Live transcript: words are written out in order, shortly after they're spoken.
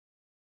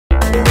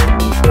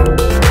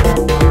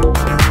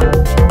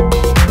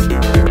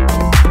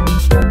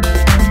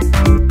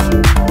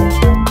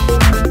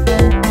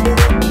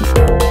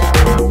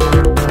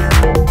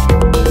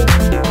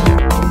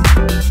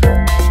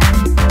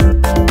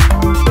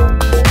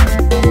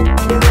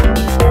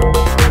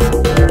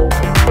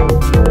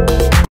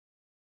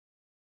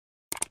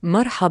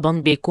مرحبا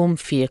بكم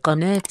في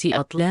قناة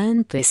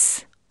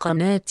أطلانتس،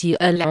 قناة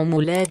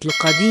العملات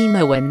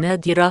القديمة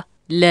والنادرة.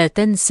 لا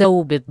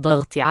تنسوا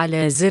بالضغط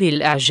على زر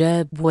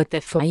الإعجاب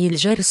وتفعيل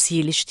جرس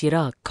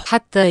الاشتراك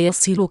حتى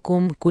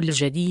يصلكم كل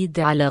جديد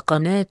على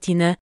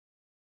قناتنا.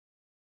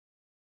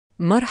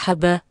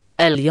 مرحبا،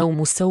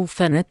 اليوم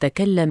سوف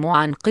نتكلم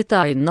عن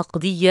قطع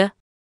نقدية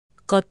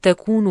قد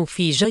تكون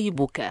في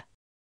جيبك،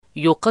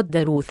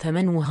 يقدر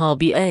ثمنها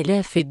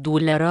بآلاف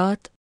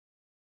الدولارات.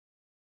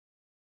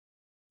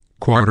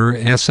 Quarter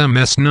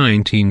SMS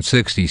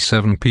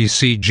 1967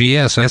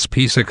 PCGS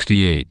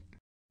SP68.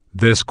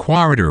 This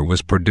quarter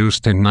was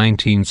produced in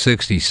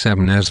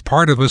 1967 as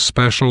part of a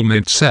special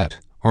mint set,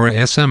 or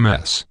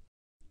SMS.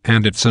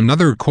 And it's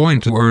another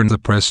coin to earn the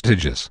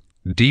prestigious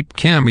Deep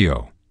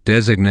Cameo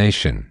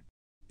designation.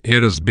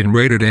 It has been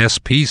rated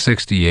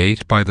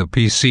SP68 by the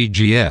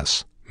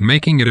PCGS,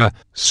 making it a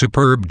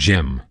superb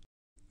gem.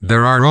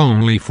 There are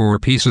only 4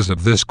 pieces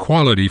of this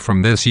quality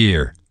from this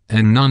year,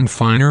 and none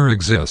finer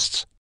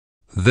exists.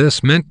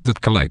 This meant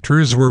that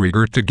collectors were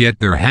eager to get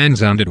their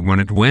hands on it when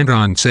it went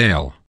on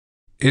sale.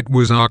 It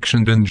was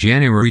auctioned in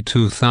January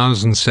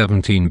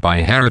 2017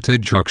 by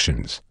Heritage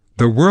Auctions,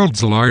 the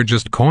world's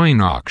largest coin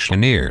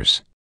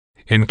auctioneers.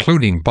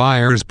 Including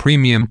buyer's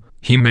premium,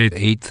 he made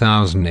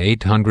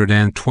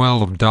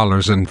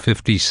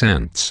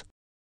 $8,812.50.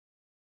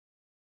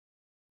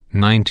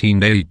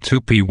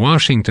 1982 P.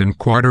 Washington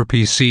Quarter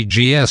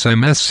PCGS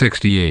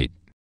MS68.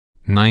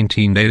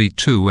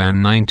 1982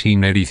 and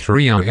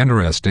 1983 are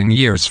interesting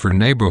years for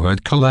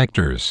neighborhood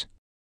collectors.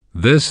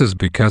 This is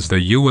because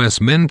the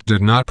U.S. Mint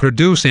did not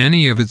produce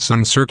any of its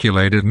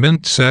uncirculated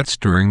mint sets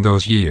during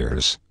those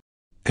years.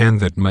 And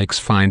that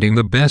makes finding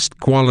the best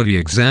quality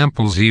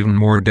examples even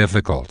more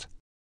difficult.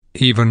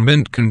 Even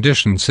mint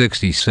condition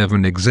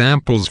 67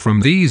 examples from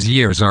these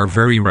years are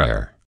very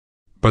rare.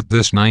 But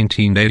this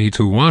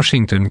 1982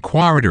 Washington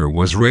Quarter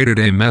was rated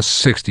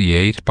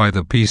MS68 by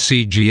the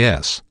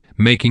PCGS,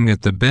 making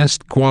it the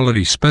best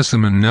quality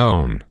specimen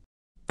known.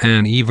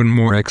 And even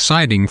more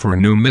exciting for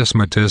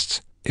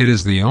numismatists, it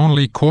is the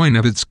only coin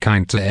of its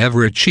kind to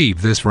ever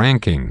achieve this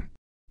ranking.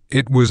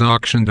 It was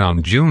auctioned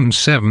on June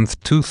 7,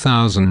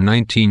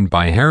 2019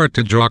 by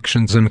Heritage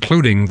Auctions.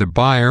 Including the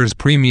buyer's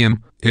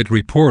premium, it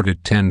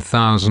reported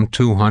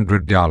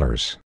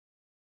 $10,200.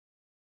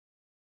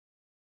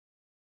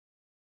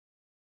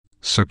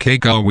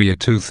 Saakágawa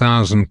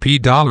 2000 P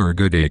dollar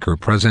Goodacre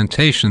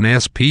presentation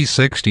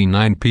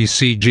SP69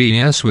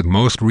 PCGS with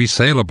most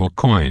resaleable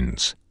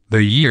coins.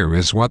 The year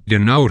is what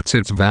denotes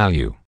its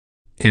value.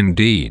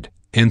 Indeed,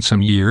 in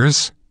some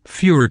years,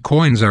 fewer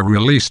coins are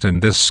released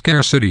and this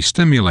scarcity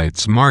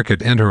stimulates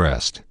market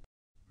interest.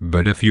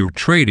 But if you're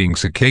trading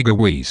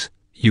Saakágawas,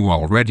 you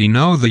already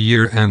know the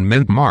year and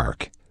mint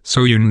mark,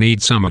 so you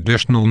need some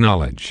additional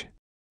knowledge.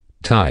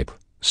 Type: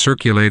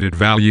 circulated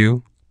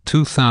value,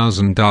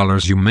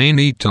 $2,000. You may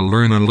need to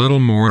learn a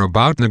little more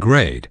about the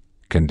grade,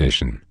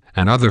 condition,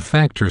 and other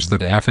factors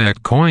that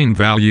affect coin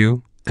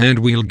value, and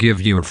we'll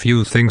give you a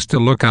few things to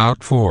look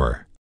out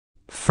for.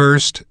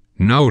 First,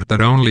 note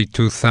that only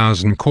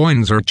 2,000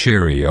 coins are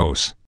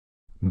Cheerios.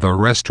 The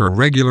rest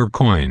are regular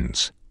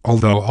coins,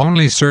 although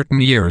only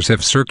certain years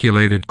have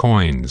circulated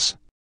coins.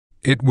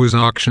 It was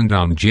auctioned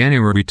on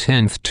January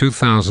 10,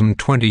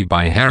 2020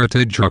 by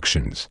Heritage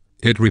Auctions.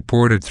 It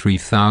reported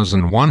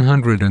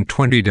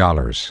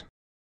 $3,120.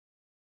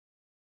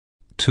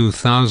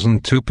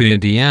 2002 P.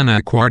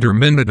 Indiana Quarter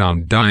minted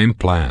on dime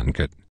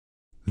plankett.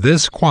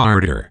 This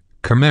quarter,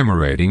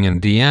 commemorating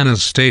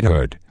Indiana's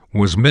statehood,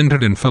 was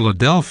minted in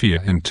Philadelphia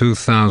in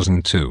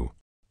 2002.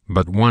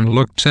 But one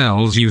look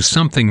tells you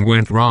something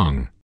went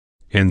wrong.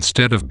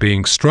 Instead of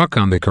being struck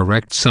on the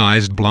correct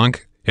sized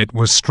blank, it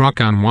was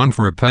struck on one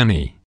for a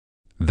penny.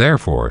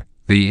 Therefore,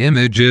 the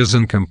image is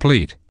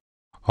incomplete.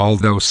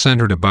 Although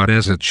centered about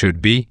as it should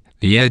be,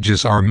 the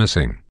edges are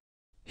missing.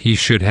 He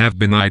should have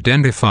been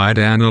identified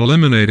and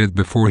eliminated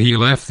before he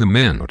left the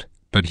mint,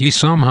 but he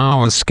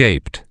somehow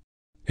escaped.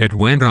 It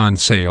went on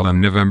sale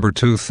in November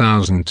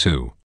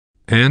 2002.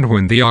 And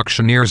when the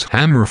auctioneer's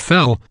hammer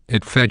fell,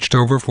 it fetched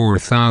over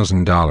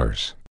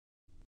 $4,000.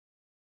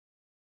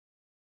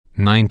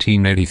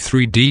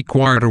 1983 D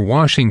Quarter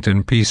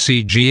Washington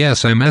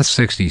PCGS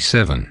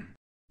MS67.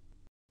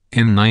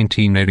 In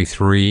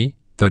 1983,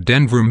 the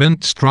Denver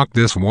Mint struck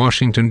this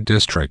Washington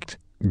district,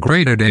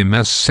 graded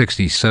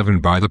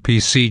MS67 by the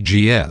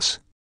PCGS.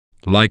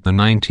 Like the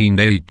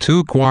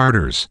 1982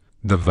 quarters,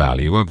 the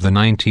value of the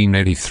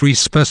 1983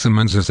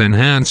 specimens is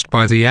enhanced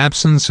by the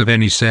absence of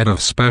any set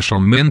of special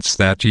mints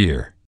that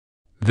year.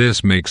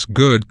 This makes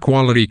good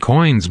quality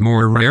coins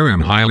more rare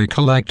and highly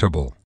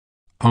collectible.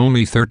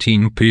 Only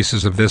 13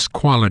 pieces of this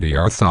quality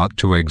are thought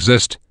to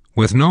exist,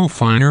 with no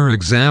finer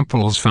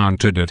examples found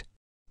to date.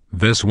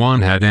 This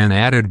one had an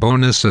added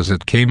bonus as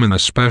it came in a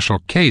special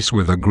case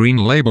with a green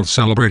label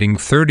celebrating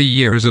 30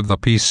 years of the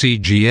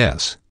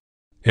PCGS.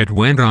 It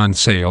went on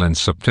sale in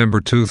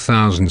September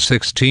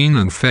 2016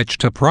 and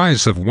fetched a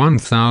price of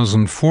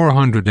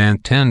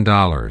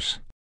 $1,410.